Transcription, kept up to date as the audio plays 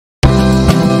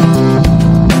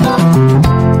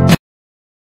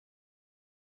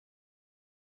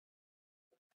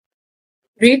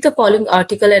Read the following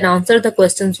article and answer the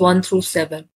questions 1 through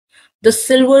 7. The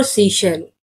silver seashell.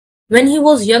 When he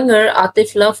was younger,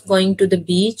 Atif loved going to the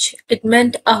beach. It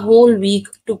meant a whole week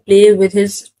to play with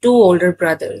his two older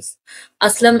brothers,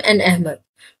 Aslam and Ahmed.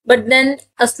 But then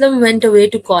Aslam went away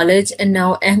to college and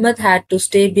now Ahmed had to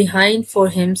stay behind for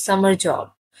his summer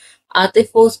job.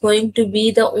 Atif was going to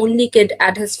be the only kid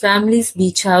at his family's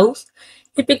beach house.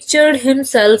 He pictured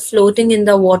himself floating in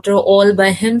the water all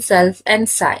by himself and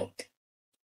sighed.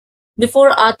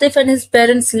 Before Atif and his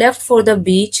parents left for the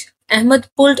beach, Ahmed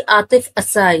pulled Atif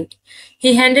aside.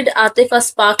 He handed Atif a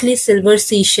sparkly silver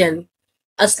seashell.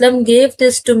 Aslam gave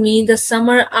this to me the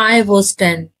summer I was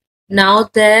 10. Now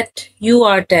that you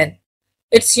are 10,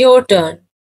 it's your turn,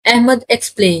 Ahmed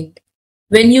explained.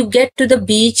 When you get to the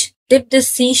beach, dip this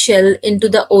seashell into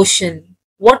the ocean.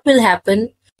 What will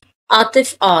happen?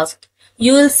 Atif asked.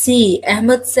 You will see,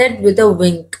 Ahmed said with a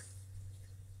wink.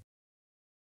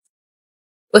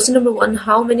 Question number 1.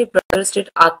 How many brothers did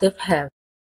Atif have?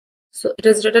 So it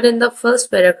is written in the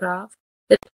first paragraph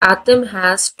that Atif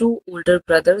has two older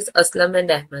brothers, Aslam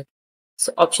and Ahmed.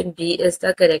 So option B is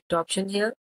the correct option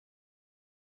here.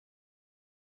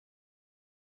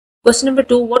 Question number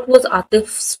 2. What was Atif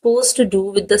supposed to do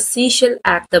with the seashell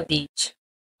at the beach?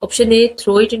 Option A.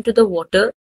 Throw it into the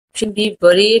water. Option B.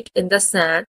 Bury it in the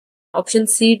sand. Option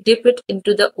C. Dip it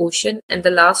into the ocean. And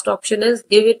the last option is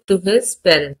give it to his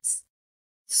parents.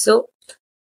 So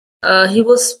he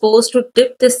was supposed to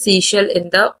dip the seashell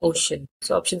in the ocean.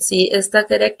 So option C is the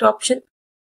correct option.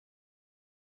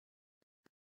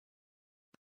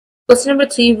 Question number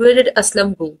 3. Where did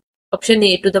Aslam go? Option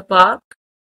A, to the park.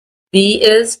 B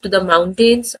is to the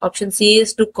mountains. Option C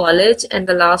is to college. And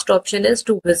the last option is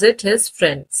to visit his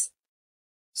friends.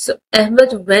 So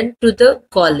Ahmed went to the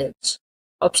college.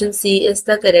 Option C is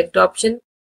the correct option.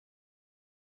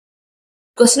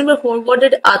 Question number 4. What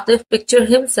did Atif picture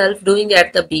himself doing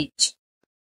at the beach?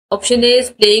 Option A is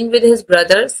playing with his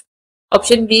brothers.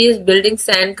 Option B is building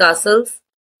sand castles.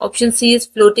 Option C is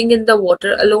floating in the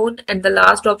water alone. And the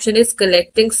last option is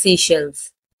collecting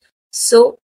seashells.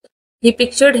 So he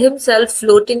pictured himself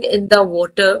floating in the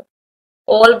water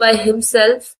all by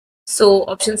himself. So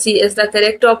option C is the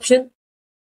correct option.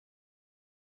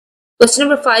 Question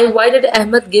number 5. Why did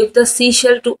Ahmed give the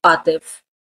seashell to Atif?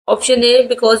 Option A,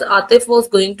 because Atif was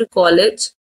going to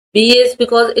college. B is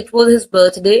because it was his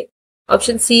birthday.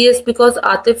 Option C is because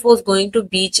Atif was going to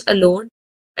beach alone.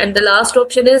 And the last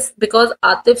option is because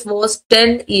Atif was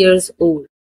 10 years old.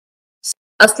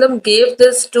 Aslam gave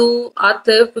this to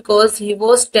Atif because he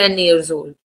was 10 years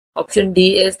old. Option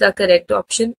D is the correct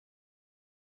option.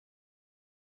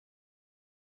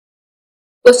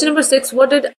 Question number 6.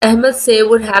 What did Ahmed say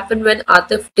would happen when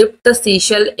Atif dipped the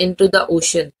seashell into the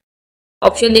ocean?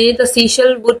 Option A, the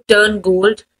seashell would turn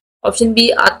gold. Option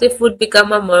B, Atif would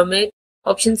become a mermaid.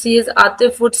 Option C is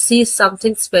Atif would see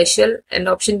something special. And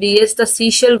option D is the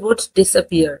seashell would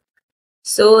disappear.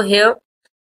 So here,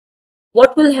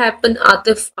 what will happen?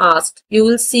 Atif asked. You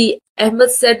will see, Ahmed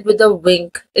said with a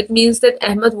wink. It means that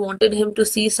Ahmed wanted him to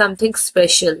see something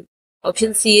special.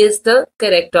 Option C is the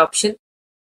correct option.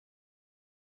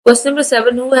 Question number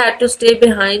 7. Who had to stay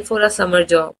behind for a summer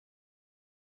job?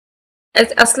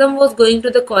 As Aslam was going to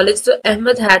the college, so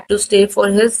Ahmed had to stay for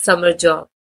his summer job.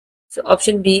 So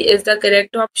option B is the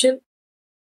correct option.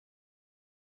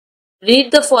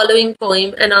 Read the following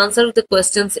poem and answer the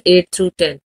questions 8 through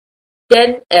 10.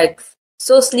 10 eggs.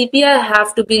 So sleepy I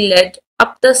have to be led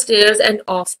up the stairs and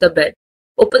off the bed.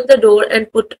 Open the door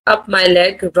and put up my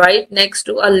leg right next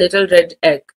to a little red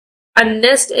egg. A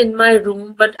nest in my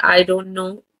room, but I don't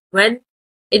know when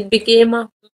it became a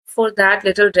home for that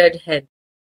little red hen.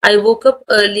 I woke up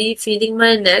early, feeling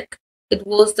my neck. It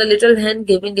was the little hen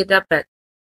giving it a pet.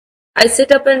 I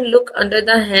sit up and look under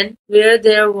the hen. Where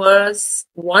there was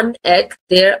one egg,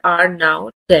 there are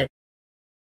now 10.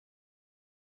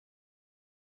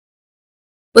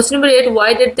 Question number 8.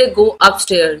 Why did they go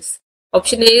upstairs?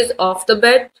 Option A is off the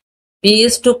bed. B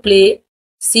is to play.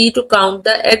 C to count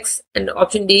the eggs. And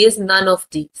option D is none of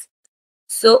these.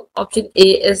 So option A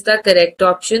is the correct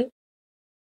option.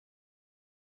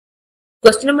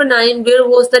 Question number 9. Where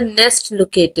was the nest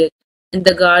located? In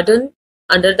the garden,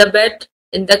 under the bed,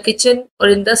 in the kitchen, or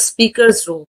in the speaker's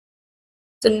room?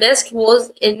 So nest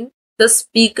was in the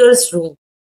speaker's room.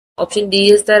 Option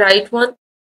D is the right one.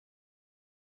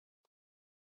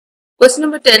 Question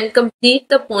number 10. Complete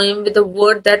the poem with a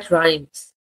word that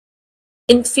rhymes.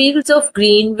 In fields of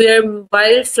green where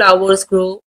wild flowers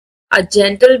grow, a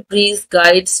gentle breeze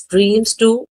guides dreams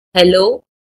to hello,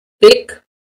 pick,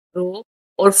 row,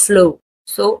 or flow.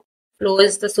 So flow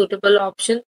is the suitable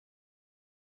option.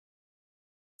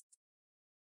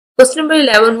 Question number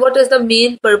 11. What is the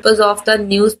main purpose of the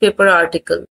newspaper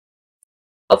article?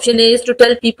 Option A is to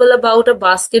tell people about a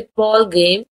basketball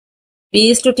game. B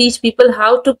is to teach people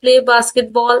how to play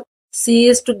basketball. C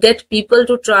is to get people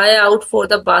to try out for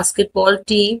the basketball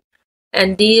team.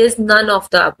 And D is none of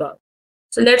the above.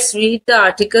 So let's read the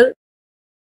article.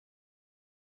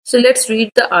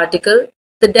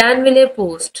 The Danville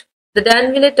Post. The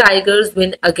Danville Tigers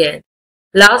win again.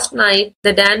 Last night,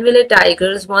 the Danville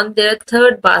Tigers won their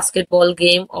third basketball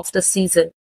game of the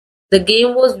season. The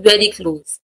game was very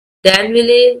close.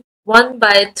 Danville won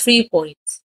by 3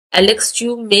 points. Alex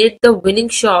Chu made the winning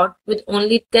shot with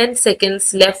only 10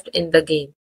 seconds left in the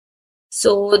game.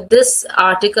 So this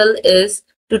article is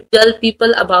to tell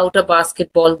people about a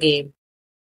basketball game.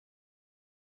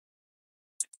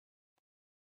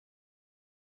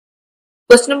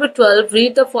 Question number 12.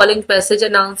 Read the following passage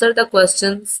and answer the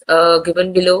questions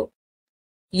given below.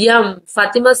 Yum,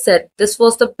 Fatima said. This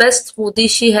was the best smoothie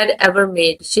she had ever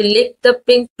made. She licked the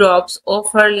pink drops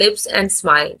off her lips and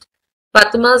smiled.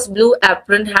 Fatima's blue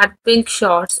apron had pink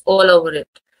shots all over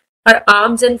it. Her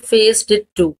arms and face did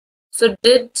too. So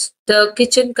did the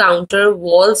kitchen counter,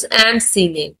 walls and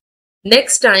ceiling.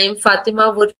 Next time,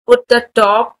 Fatima would put the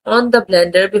top on the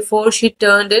blender before she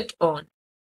turned it on.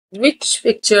 Which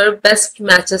picture best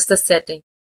matches the setting?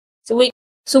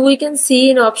 So we can see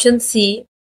in option C,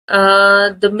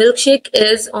 the milkshake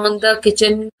is on the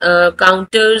kitchen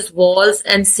counters, walls,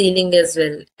 and ceiling as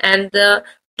well. And the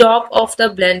top of the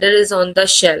blender is on the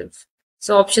shelf.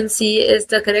 So option C is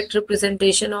the correct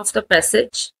representation of the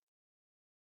passage.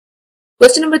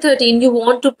 Question number 13. You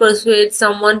want to persuade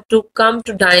someone to come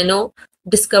to Dino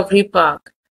Discovery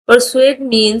Park. Persuade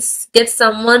means get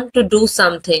someone to do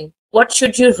something. What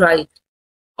should you write?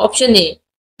 Option A.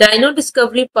 Dino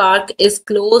Discovery Park is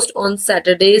closed on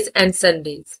Saturdays and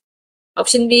Sundays.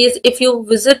 Option B is if you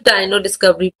visit Dino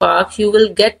Discovery Park, you will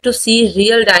get to see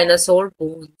real dinosaur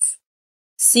bones.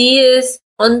 C is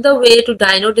on the way to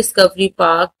Dino Discovery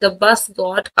Park, the bus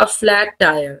got a flat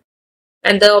tire.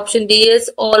 And the option D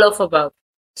is all of above.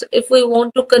 So if we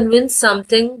want to convince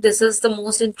something, this is the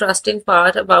most interesting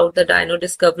part about the Dino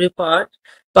Discovery Park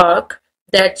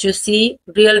that you see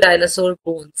real dinosaur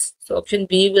bones. So option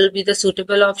B will be the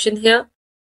suitable option here.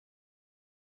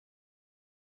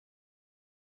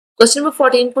 Question number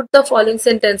 14. Put the following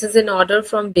sentences in order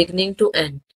from beginning to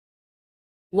end.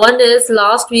 One is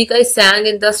last week I sang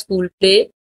in the school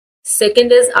play.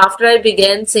 Second is after I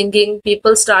began singing,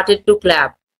 people started to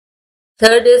clap.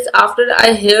 Third is after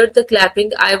I heard the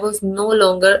clapping, I was no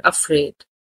longer afraid.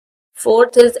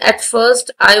 Fourth is at first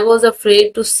I was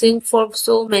afraid to sing for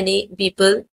so many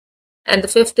people. And the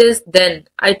fifth is then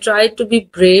I tried to be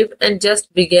brave and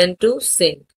just began to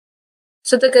sing.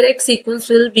 So the correct sequence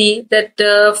will be that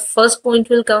first point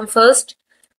will come first.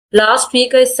 Last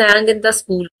week I sang in the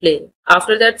school play.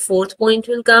 After that, fourth point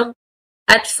will come.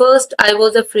 At first I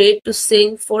was afraid to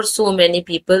sing for so many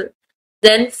people.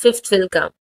 Then fifth will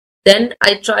come. Then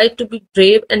I tried to be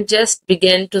brave and just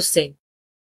began to sing.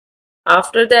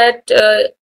 After that,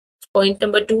 point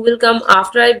number 2 will come.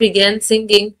 After I began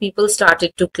singing, people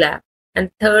started to clap.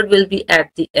 And third will be at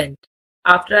the end.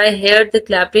 After I heard the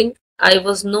clapping, I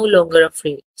was no longer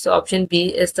afraid. So option B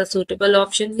is the suitable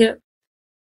option here.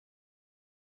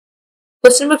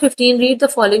 Question number 15. Read the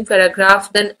following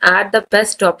paragraph, then add the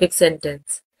best topic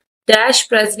sentence. Dash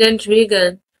President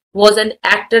Reagan was an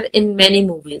actor in many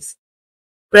movies.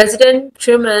 President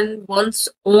Truman once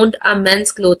owned a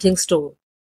men's clothing store.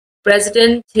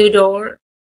 President Theodore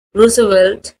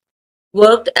Roosevelt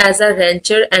worked as a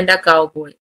rancher and a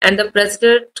cowboy. And the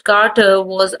President Carter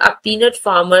was a peanut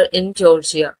farmer in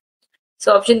Georgia.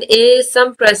 So option A is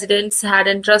some presidents had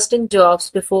interesting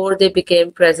jobs before they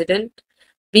became president.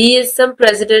 B is some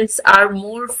presidents are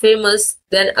more famous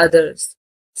than others.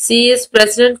 C is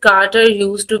President Carter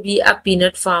used to be a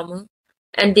peanut farmer.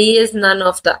 And D is none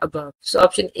of the above. So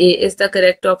option A is the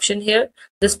correct option here.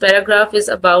 This paragraph is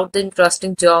about the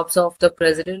interesting jobs of the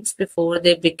presidents before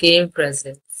they became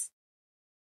presidents.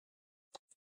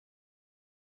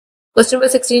 Question number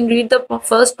 16. Read the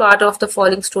first part of the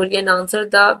following story and answer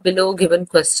the below given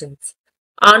questions.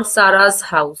 Aunt Sarah's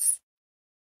house.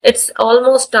 It's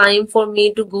almost time for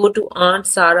me to go to Aunt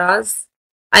Sarah's.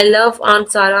 I love Aunt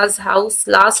Sarah's house.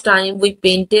 Last time we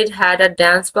painted, had a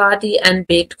dance party and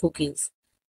baked cookies.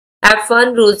 Have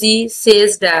fun, Rosie,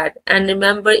 says Dad, and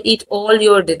remember, eat all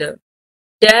your dinner.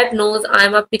 Dad knows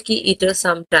I'm a picky eater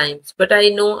sometimes, but I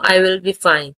know I will be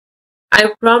fine.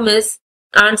 I promise.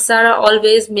 Aunt Sarah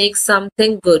always makes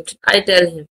something good, I tell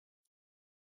him.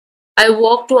 I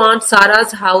walk to Aunt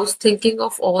Sarah's house thinking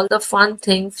of all the fun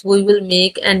things we will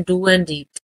make and do and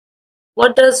eat.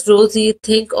 What does Rosie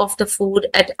think of the food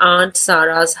at Aunt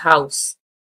Sarah's house?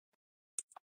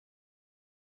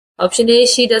 Option A,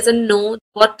 she doesn't know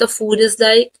what the food is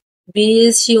like. B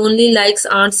is she only likes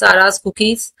Aunt Sarah's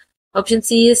cookies. Option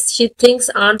C is she thinks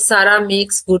Aunt Sarah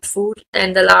makes good food.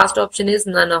 And the last option is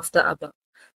none of the above.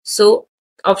 So,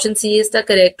 option C is the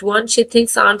correct one. She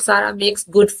thinks Aunt Sarah makes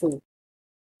good food,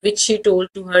 which she told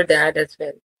to her dad as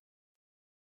well.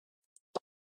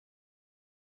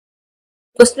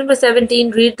 Question number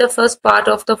 17. Read the first part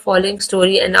of the following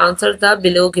story and answer the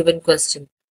below given question.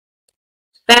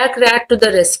 Pack rat to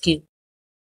the rescue.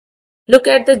 Look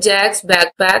at the Jack's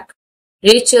backpack.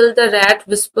 Rachel the rat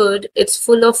whispered, "It's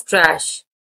full of trash."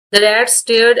 The rat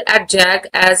stared at Jack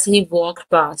as he walked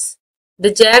past.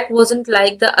 The Jack wasn't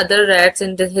like the other rats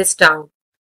in his town.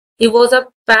 He was a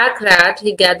pack rat.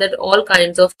 He gathered all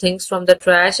kinds of things from the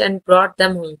trash and brought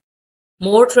them home.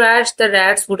 More trash, the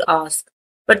rats would ask.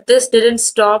 But this didn't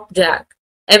stop Jack.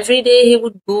 Every day he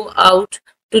would go out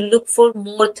to look for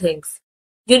more things.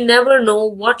 You never know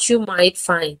what you might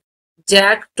find,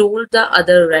 Jack told the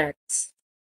other rats.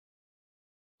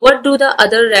 What do the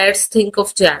other rats think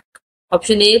of Jack?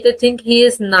 Option A, they think he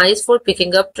is nice for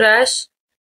picking up trash.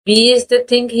 B is they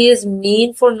think he is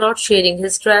mean for not sharing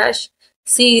his trash.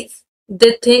 C,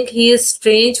 they think he is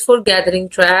strange for gathering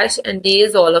trash. And D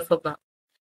is all of above.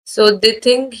 So they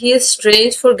think he is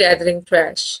strange for gathering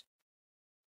trash.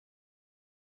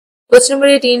 Question number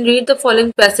 18. Read the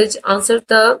following passage. Answer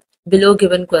the below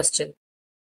given question.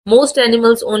 Most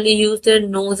animals only use their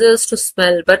noses to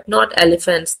smell, but not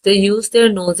elephants. They use their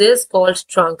noses, called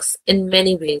trunks, in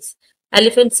many ways.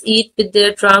 Elephants eat with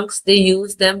their trunks. They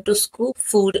use them to scoop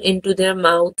food into their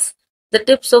mouths. The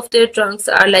tips of their trunks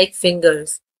are like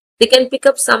fingers. They can pick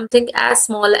up something as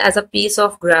small as a piece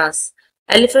of grass.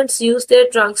 Elephants use their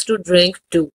trunks to drink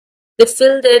too. They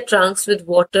fill their trunks with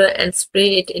water and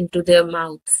spray it into their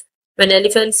mouths. When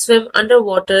elephants swim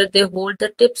underwater, they hold the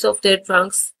tips of their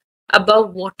trunks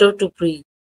above water to breathe.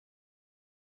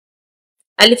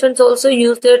 Elephants also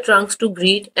use their trunks to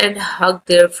greet and hug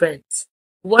their friends.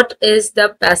 What is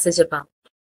the passage about?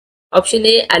 Option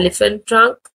A, elephant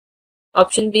trunk.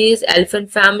 Option B is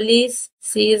elephant families.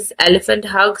 C is elephant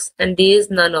hugs. And D is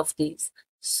none of these.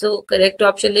 So correct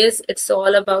option is it's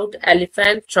all about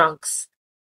elephant trunks.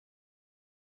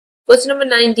 Question number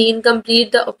 19.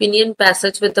 Complete the opinion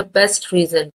passage with the best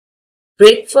reason.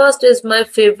 Breakfast is my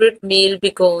favorite meal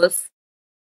because,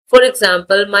 for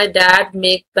example, my dad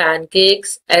made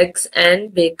pancakes, eggs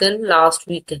and bacon last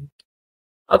weekend.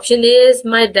 Option A is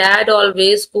my dad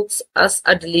always cooks us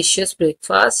a delicious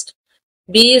breakfast.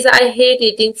 B is I hate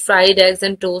eating fried eggs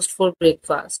and toast for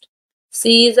breakfast.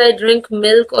 C is I drink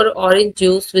milk or orange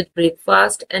juice with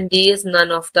breakfast. And D is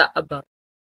none of the above.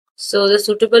 So the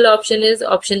suitable option is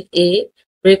option A.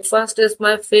 Breakfast is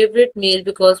my favorite meal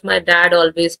because my dad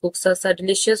always cooks us a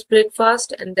delicious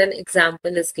breakfast, and then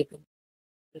example is given.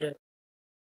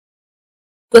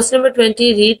 Question number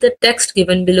 20. Read the text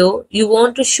given below. You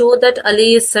want to show that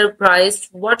Ali is surprised.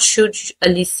 What should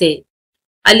Ali say?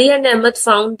 Ali and Ahmed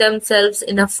found themselves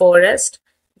in a forest.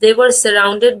 They were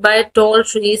surrounded by tall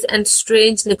trees and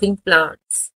strange-looking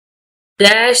plants.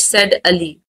 Dash, said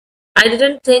Ali. I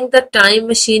didn't think the time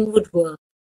machine would work.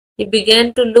 He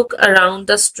began to look around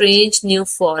the strange new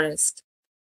forest.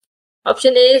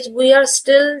 Option A is we are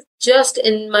still just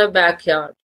in my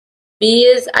backyard. B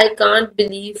is I can't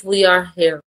believe we are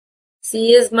here.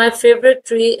 C is my favorite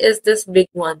tree is this big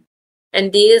one.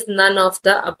 And D is none of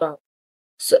the above.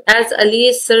 So as Ali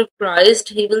is surprised,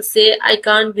 he will say, I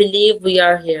can't believe we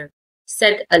are here,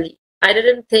 said Ali. I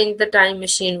didn't think the time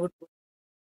machine would work.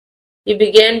 He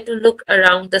began to look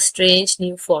around the strange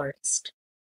new forest.